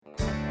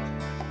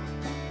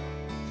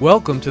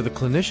Welcome to the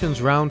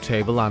Clinicians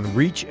Roundtable on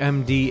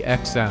ReachMD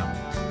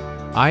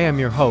XM. I am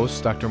your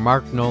host, Dr.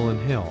 Mark Nolan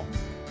Hill,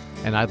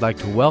 and I'd like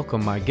to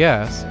welcome my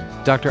guest,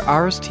 Dr.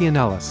 Aris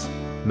Tianellis,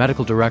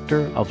 Medical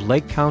Director of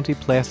Lake County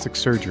Plastic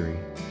Surgery,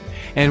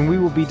 and we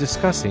will be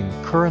discussing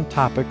current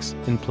topics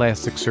in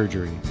plastic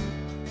surgery.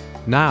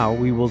 Now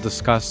we will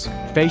discuss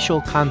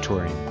facial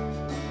contouring.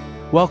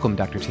 Welcome,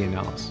 Dr.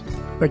 Tianellis.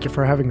 Thank you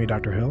for having me,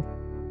 Dr. Hill.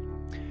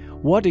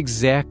 What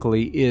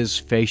exactly is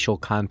facial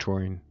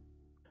contouring?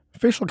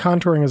 Facial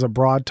contouring is a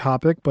broad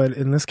topic, but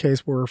in this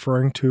case we're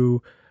referring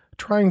to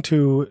trying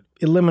to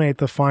eliminate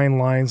the fine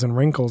lines and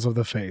wrinkles of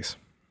the face.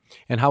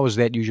 And how is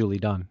that usually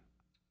done?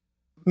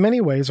 Many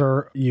ways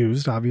are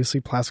used. Obviously,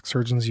 plastic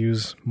surgeons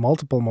use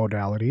multiple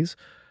modalities.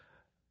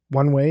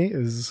 One way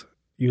is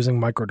using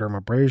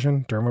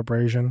microdermabrasion,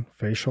 dermabrasion,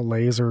 facial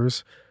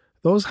lasers.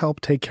 Those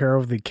help take care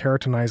of the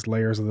keratinized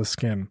layers of the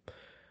skin.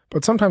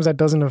 But sometimes that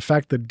doesn't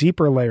affect the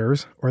deeper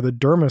layers or the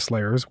dermis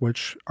layers,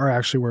 which are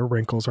actually where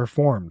wrinkles are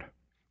formed.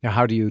 Now,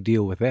 how do you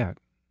deal with that?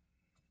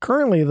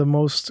 Currently, the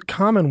most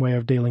common way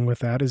of dealing with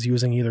that is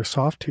using either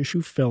soft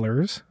tissue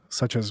fillers,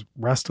 such as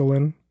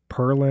Restylane,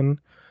 Perlane.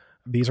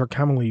 These are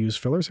commonly used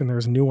fillers, and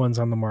there's new ones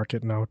on the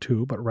market now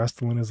too, but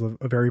Restylane is a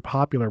very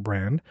popular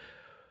brand,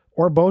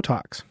 or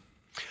Botox.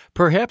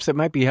 Perhaps it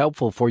might be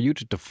helpful for you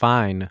to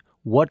define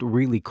what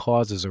really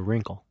causes a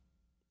wrinkle.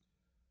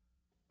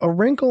 A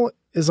wrinkle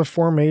is a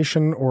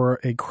formation or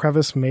a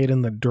crevice made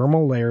in the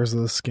dermal layers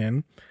of the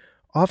skin,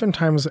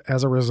 oftentimes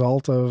as a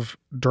result of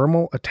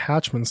dermal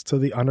attachments to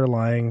the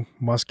underlying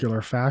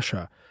muscular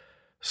fascia.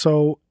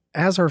 So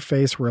as our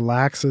face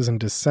relaxes and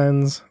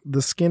descends,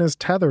 the skin is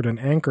tethered and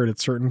anchored at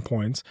certain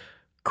points,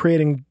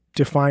 creating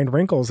defined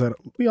wrinkles that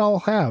we all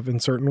have in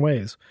certain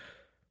ways.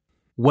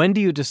 When do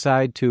you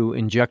decide to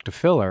inject a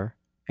filler,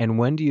 and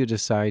when do you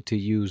decide to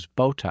use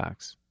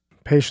Botox?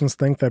 Patients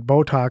think that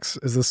Botox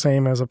is the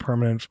same as a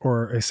permanent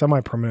or a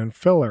semi-permanent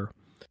filler.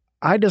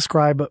 I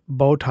describe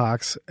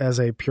Botox as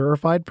a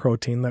purified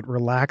protein that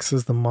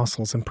relaxes the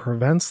muscles and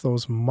prevents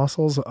those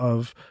muscles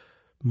of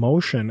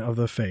motion of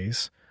the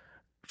face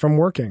from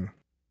working.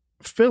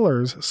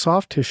 Fillers,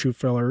 soft tissue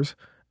fillers,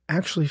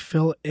 actually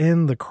fill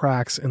in the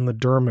cracks in the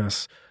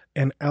dermis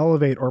and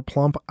elevate or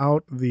plump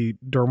out the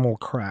dermal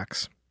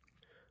cracks.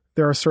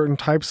 There are certain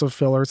types of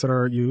fillers that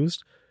are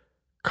used.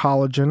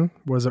 Collagen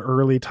was an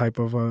early type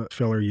of a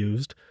filler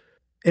used.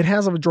 It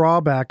has a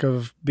drawback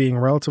of being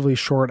relatively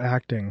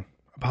short-acting,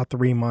 about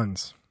 3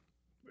 months.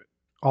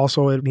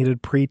 Also, it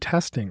needed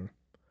pre-testing.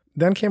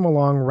 Then came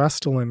along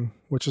Restylane,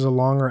 which is a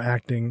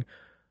longer-acting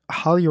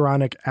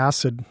hyaluronic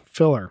acid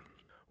filler.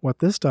 What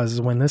this does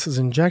is when this is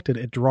injected,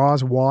 it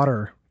draws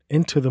water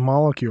into the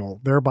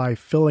molecule, thereby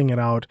filling it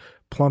out,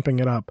 plumping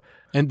it up.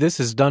 And this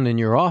is done in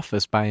your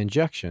office by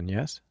injection,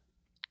 yes?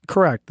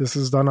 Correct. This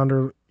is done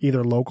under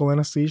either local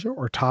anesthesia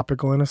or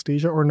topical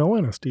anesthesia or no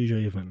anesthesia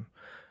even.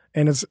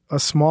 And it's a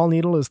small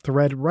needle is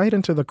threaded right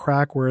into the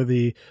crack where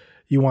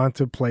you want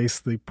to place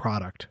the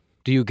product.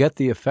 Do you get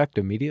the effect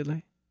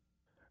immediately?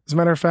 As a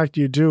matter of fact,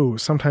 you do.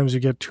 Sometimes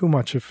you get too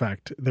much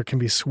effect. There can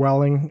be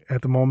swelling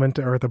at the moment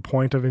or at the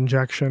point of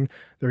injection.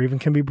 There even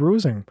can be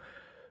bruising.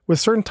 With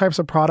certain types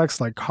of products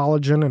like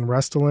collagen and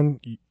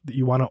Restylane,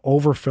 you want to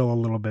overfill a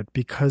little bit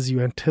because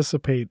you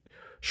anticipate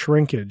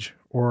shrinkage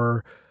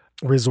or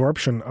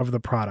resorption of the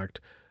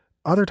product.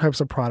 Other types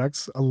of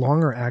products, a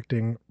longer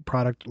acting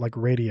product like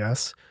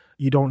Radiesse,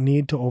 you don't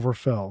need to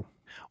overfill.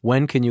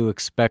 When can you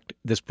expect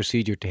this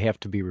procedure to have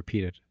to be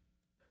repeated?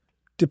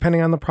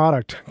 Depending on the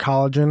product.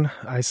 Collagen,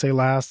 I say,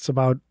 lasts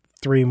about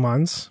 3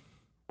 months.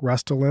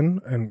 Restylane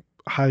and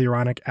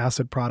hyaluronic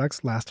acid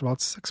products last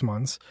about 6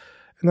 months.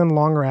 And then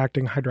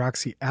longer-acting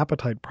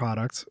hydroxyapatite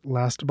products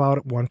last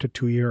about 1 to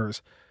 2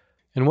 years.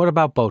 And what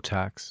about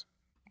Botox?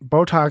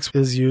 Botox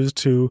is used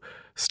to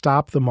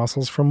stop the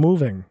muscles from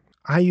moving.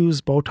 I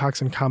use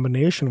Botox in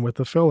combination with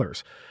the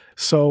fillers.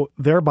 So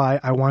thereby,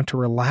 I want to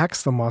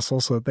relax the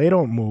muscles so that they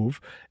don't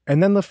move,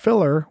 and then the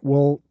filler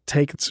will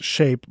take its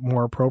shape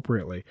more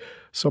appropriately.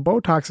 So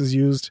Botox is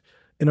used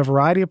in a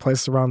variety of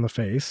places around the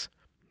face,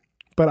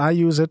 but I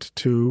use it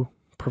to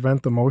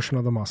prevent the motion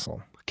of the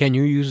muscle. Can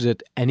you use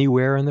it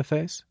anywhere in the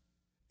face?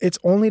 It's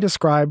only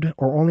described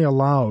or only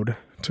allowed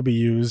to be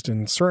used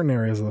in certain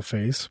areas of the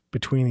face,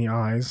 between the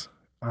eyes,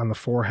 on the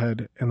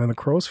forehead, and then the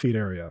crow's feet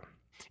area.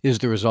 Is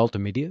the result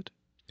immediate?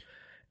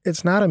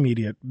 It's not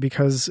immediate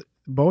because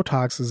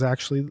Botox is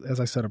actually, as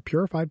I said, a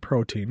purified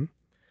protein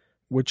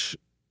which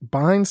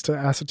binds to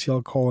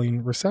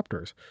acetylcholine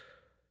receptors.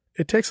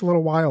 It takes a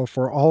little while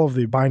for all of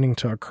the binding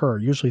to occur,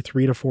 usually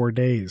 3 to 4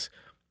 days.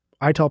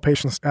 I tell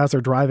patients as they're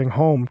driving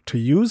home to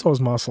use those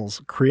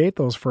muscles, create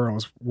those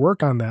furrows,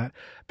 work on that,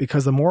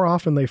 because the more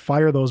often they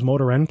fire those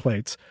motor end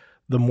plates,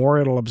 the more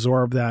it'll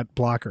absorb that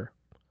blocker.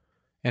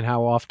 And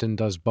how often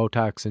does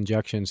Botox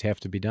injections have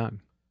to be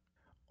done?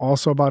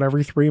 Also, about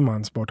every 3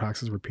 months,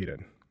 Botox is repeated.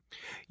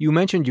 You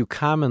mentioned you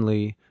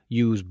commonly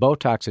use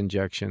Botox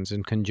injections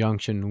in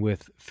conjunction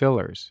with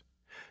fillers.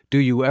 Do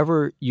you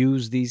ever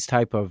use these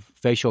type of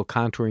facial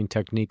contouring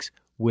techniques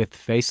with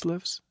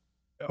facelifts?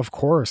 Of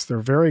course, they're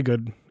very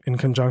good in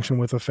conjunction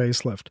with a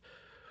facelift.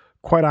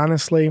 Quite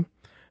honestly,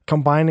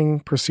 combining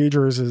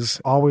procedures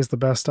is always the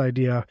best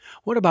idea.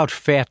 What about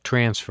fat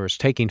transfers,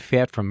 taking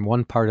fat from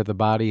one part of the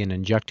body and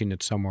injecting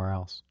it somewhere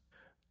else?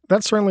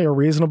 That's certainly a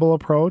reasonable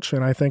approach,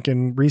 and I think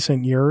in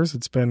recent years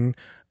it's been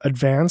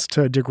advanced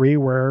to a degree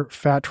where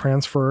fat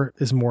transfer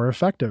is more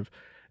effective.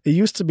 It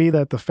used to be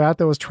that the fat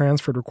that was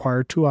transferred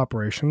required 2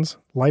 operations,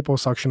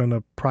 liposuction in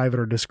a private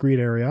or discrete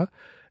area,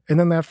 and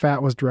then that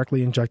fat was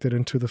directly injected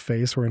into the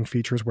face or in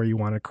features where you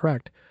want it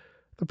correct.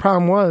 The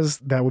problem was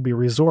that would be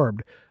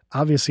resorbed.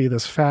 Obviously,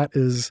 this fat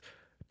is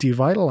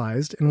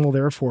devitalized and will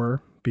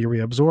therefore be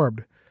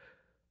reabsorbed.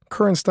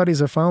 Current studies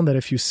have found that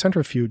if you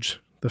centrifuge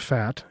the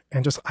fat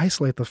and just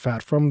isolate the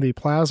fat from the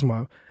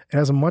plasma, it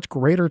has a much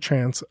greater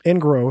chance in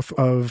growth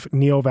of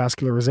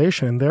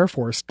neovascularization and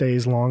therefore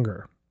stays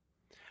longer.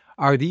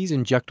 Are these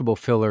injectable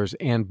fillers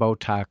and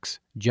Botox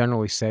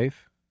generally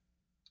safe?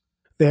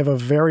 They have a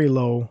very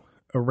low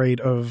rate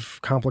of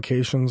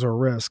complications or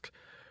risk.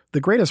 The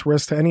greatest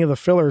risk to any of the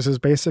fillers is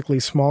basically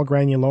small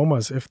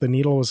granulomas. If the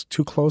needle is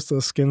too close to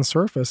the skin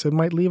surface, it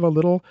might leave a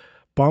little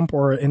bump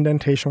or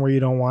indentation where you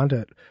don't want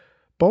it.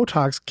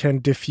 Botox can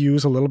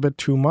diffuse a little bit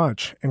too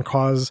much and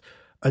cause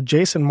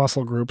adjacent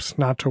muscle groups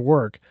not to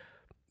work.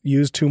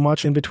 Used too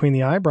much in between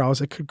the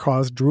eyebrows, it could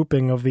cause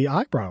drooping of the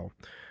eyebrow.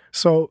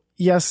 So,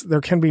 yes,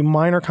 there can be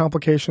minor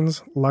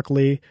complications.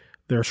 Luckily,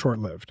 they're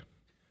short-lived.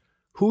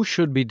 Who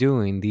should be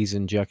doing these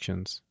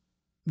injections?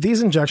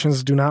 These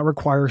injections do not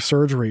require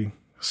surgery,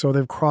 so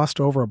they've crossed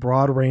over a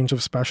broad range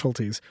of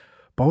specialties.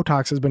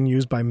 Botox has been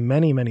used by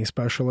many, many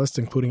specialists,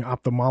 including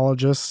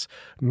ophthalmologists,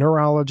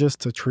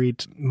 neurologists to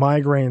treat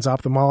migraines,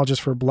 ophthalmologists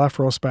for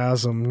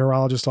blepharospasm,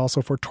 neurologists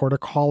also for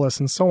torticollis,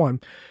 and so on.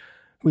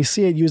 We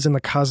see it used in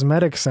the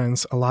cosmetic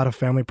sense. A lot of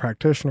family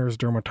practitioners,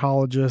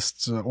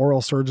 dermatologists,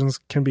 oral surgeons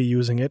can be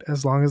using it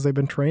as long as they've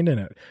been trained in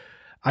it.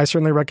 I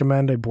certainly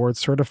recommend a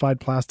board-certified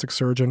plastic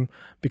surgeon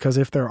because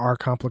if there are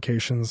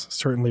complications,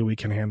 certainly we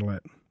can handle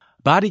it.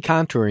 Body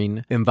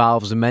contouring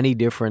involves many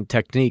different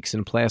techniques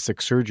in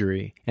plastic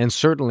surgery, and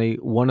certainly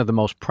one of the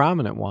most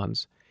prominent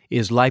ones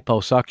is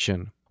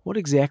liposuction. What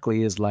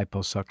exactly is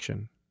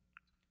liposuction?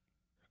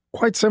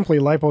 Quite simply,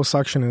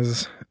 liposuction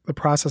is the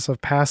process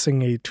of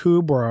passing a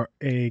tube or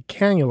a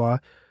cannula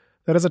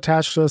that is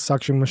attached to a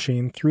suction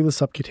machine through the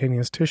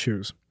subcutaneous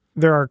tissues.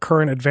 There are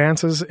current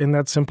advances in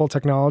that simple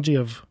technology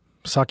of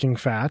sucking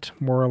fat,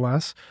 more or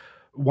less.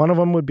 One of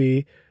them would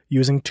be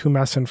using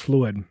tumescent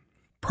fluid.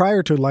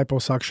 Prior to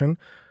liposuction,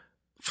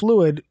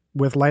 fluid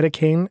with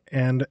lidocaine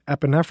and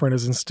epinephrine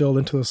is instilled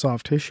into the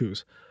soft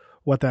tissues.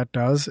 What that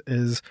does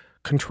is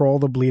control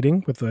the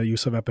bleeding with the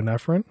use of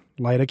epinephrine.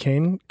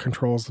 Lidocaine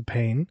controls the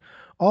pain.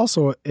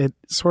 Also, it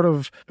sort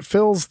of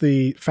fills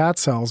the fat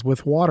cells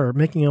with water,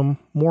 making them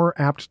more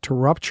apt to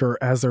rupture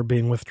as they're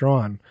being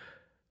withdrawn.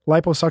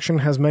 Liposuction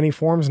has many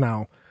forms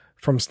now,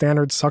 from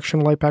standard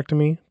suction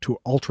lipectomy to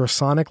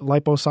ultrasonic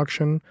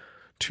liposuction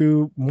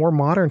to more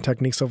modern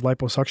techniques of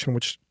liposuction,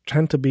 which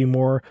tend to be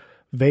more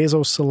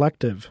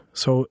vasoselective,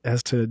 so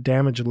as to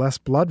damage less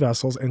blood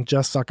vessels and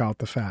just suck out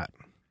the fat.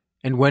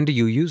 And when do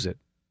you use it?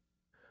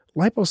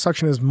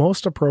 Liposuction is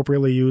most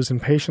appropriately used in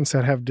patients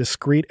that have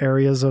discrete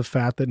areas of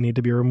fat that need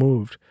to be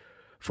removed.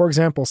 For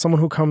example, someone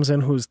who comes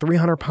in who's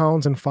 300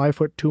 pounds and 5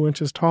 foot 2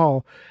 inches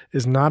tall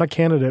is not a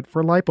candidate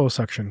for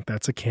liposuction.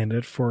 That's a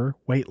candidate for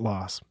weight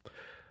loss.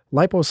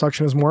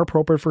 Liposuction is more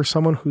appropriate for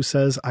someone who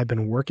says, I've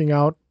been working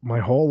out my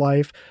whole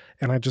life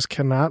and I just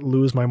cannot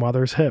lose my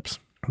mother's hips.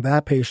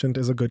 That patient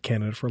is a good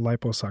candidate for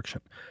liposuction.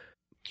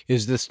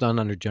 Is this done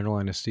under general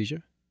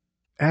anesthesia?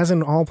 As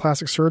in all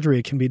plastic surgery,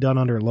 it can be done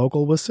under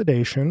local with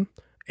sedation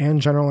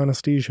and general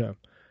anesthesia.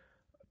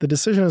 The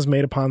decision is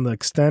made upon the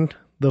extent,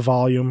 the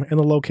volume, and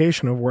the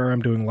location of where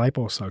I'm doing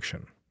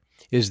liposuction.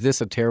 Is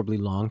this a terribly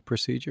long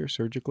procedure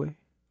surgically?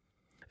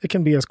 It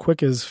can be as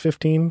quick as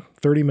 15,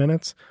 30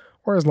 minutes,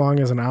 or as long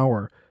as an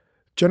hour.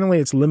 Generally,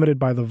 it's limited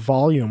by the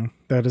volume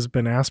that has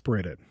been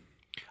aspirated.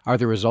 Are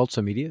the results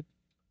immediate?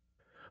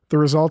 The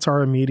results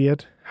are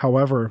immediate.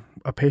 However,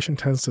 a patient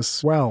tends to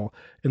swell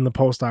in the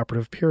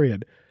postoperative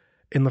period.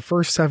 In the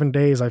first 7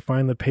 days, I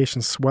find that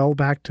patients swell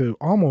back to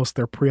almost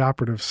their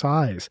preoperative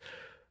size.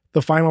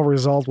 The final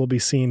result will be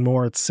seen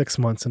more at 6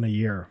 months and a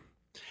year.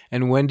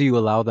 And when do you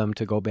allow them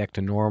to go back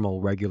to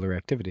normal, regular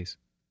activities?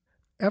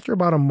 After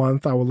about a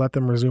month, I will let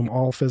them resume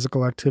all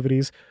physical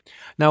activities.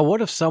 Now,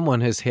 what if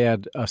someone has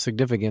had a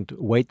significant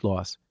weight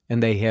loss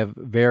and they have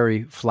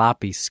very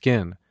floppy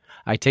skin?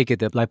 I take it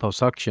that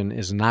liposuction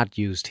is not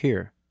used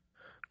here.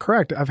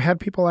 Correct. I've had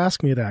people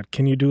ask me that.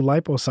 Can you do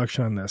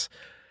liposuction on this?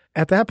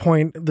 At that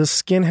point, the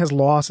skin has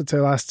lost its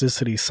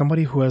elasticity.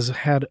 Somebody who has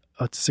had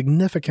a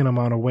significant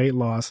amount of weight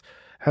loss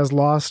has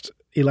lost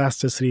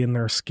elasticity in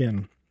their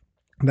skin.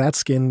 That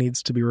skin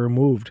needs to be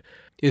removed.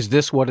 Is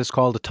this what is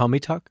called a tummy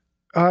tuck?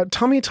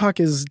 Tummy tuck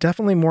is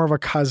definitely more of a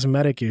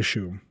cosmetic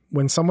issue.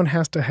 When someone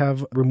has to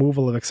have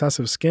removal of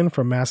excessive skin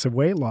from massive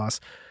weight loss,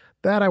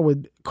 that I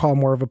would call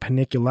more of a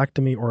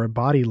paniculectomy or a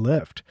body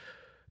lift.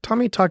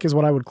 Tummy tuck is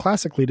what I would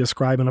classically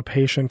describe in a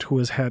patient who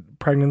has had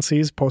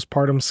pregnancies,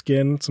 postpartum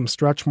skin, some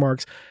stretch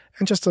marks,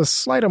 and just a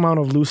slight amount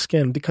of loose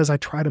skin because I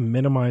try to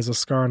minimize a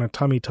scar on a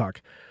tummy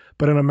tuck.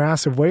 But in a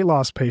massive weight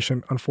loss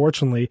patient,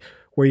 unfortunately,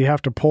 where you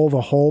have to pull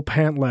the whole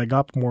pant leg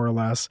up more or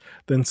less,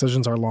 the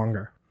incisions are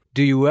longer.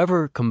 Do you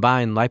ever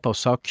combine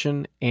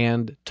liposuction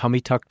and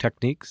tummy tuck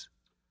techniques?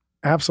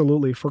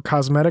 Absolutely. For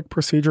cosmetic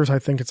procedures, I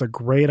think it's a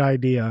great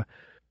idea.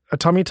 A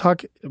tummy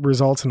tuck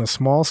results in a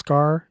small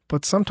scar,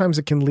 but sometimes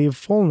it can leave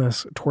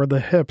fullness toward the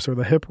hips or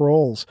the hip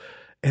rolls,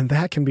 and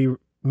that can be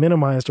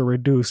minimized or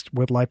reduced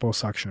with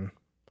liposuction.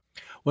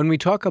 When we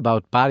talk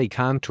about body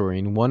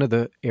contouring, one of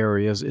the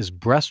areas is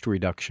breast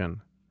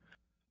reduction.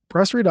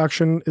 Breast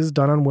reduction is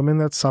done on women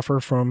that suffer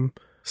from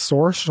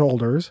sore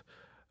shoulders,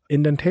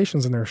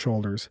 indentations in their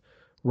shoulders,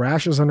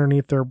 rashes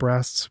underneath their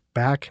breasts,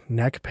 back,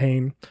 neck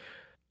pain,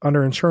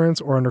 under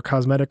insurance or under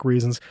cosmetic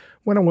reasons.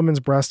 When a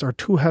woman's breasts are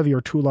too heavy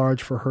or too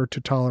large for her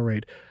to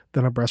tolerate,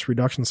 then a breast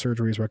reduction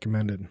surgery is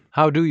recommended.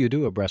 How do you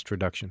do a breast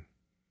reduction?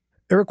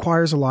 It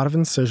requires a lot of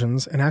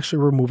incisions and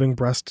actually removing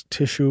breast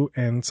tissue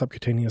and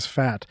subcutaneous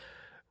fat.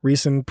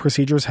 Recent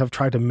procedures have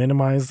tried to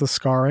minimize the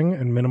scarring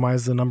and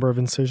minimize the number of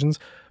incisions,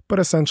 but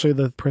essentially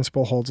the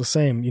principle holds the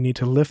same. You need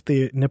to lift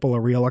the nipple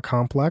areola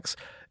complex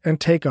and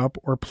take up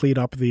or pleat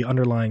up the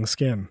underlying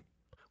skin.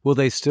 Will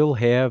they still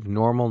have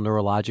normal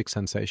neurologic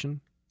sensation?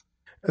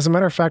 As a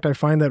matter of fact, I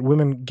find that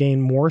women gain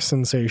more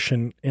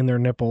sensation in their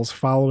nipples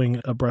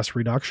following a breast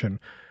reduction.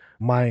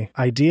 My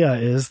idea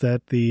is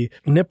that the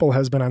nipple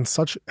has been on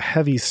such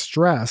heavy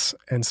stress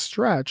and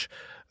stretch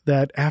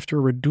that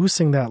after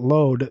reducing that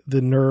load,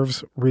 the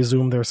nerves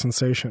resume their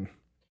sensation.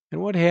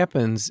 And what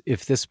happens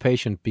if this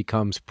patient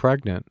becomes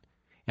pregnant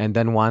and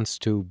then wants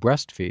to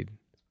breastfeed?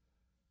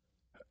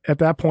 At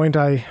that point,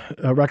 I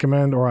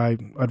recommend or I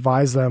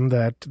advise them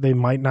that they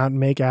might not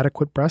make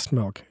adequate breast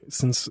milk,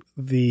 since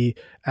the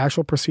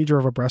actual procedure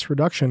of a breast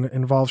reduction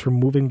involves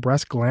removing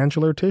breast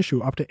glandular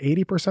tissue. Up to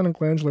 80% of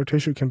glandular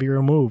tissue can be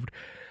removed.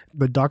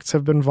 The ducts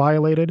have been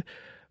violated.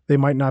 They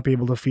might not be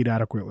able to feed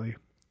adequately.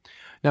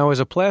 Now,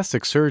 as a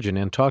plastic surgeon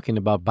and talking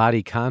about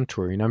body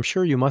contouring, I'm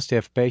sure you must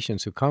have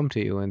patients who come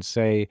to you and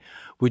say,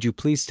 would you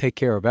please take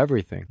care of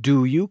everything?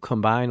 Do you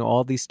combine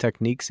all these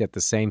techniques at the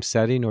same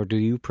setting, or do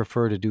you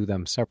prefer to do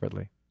them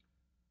separately?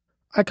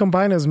 I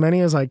combine as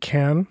many as I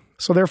can,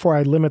 so therefore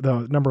I limit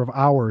the number of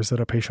hours that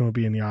a patient would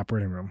be in the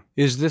operating room.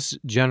 Is this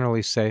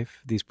generally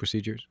safe, these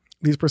procedures?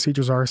 These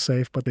procedures are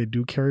safe, but they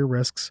do carry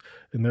risks,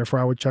 and therefore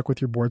I would check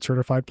with your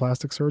board-certified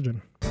plastic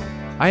surgeon.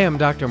 I am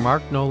Dr.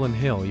 Mark Nolan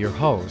Hill, your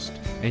host,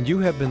 and you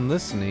have been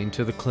listening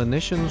to the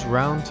Clinicians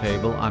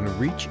Roundtable on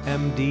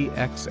ReachMD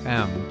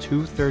XM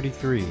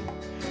 233,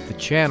 the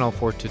channel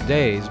for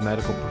today's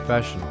medical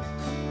professional.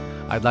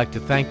 I'd like to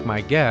thank my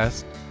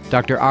guest,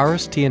 Dr.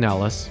 Aris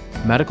Tianellis,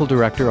 Medical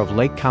Director of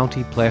Lake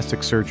County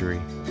Plastic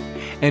Surgery,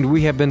 and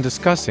we have been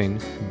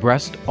discussing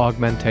breast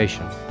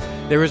augmentation.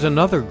 There is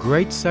another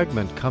great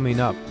segment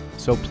coming up,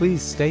 so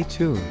please stay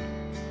tuned.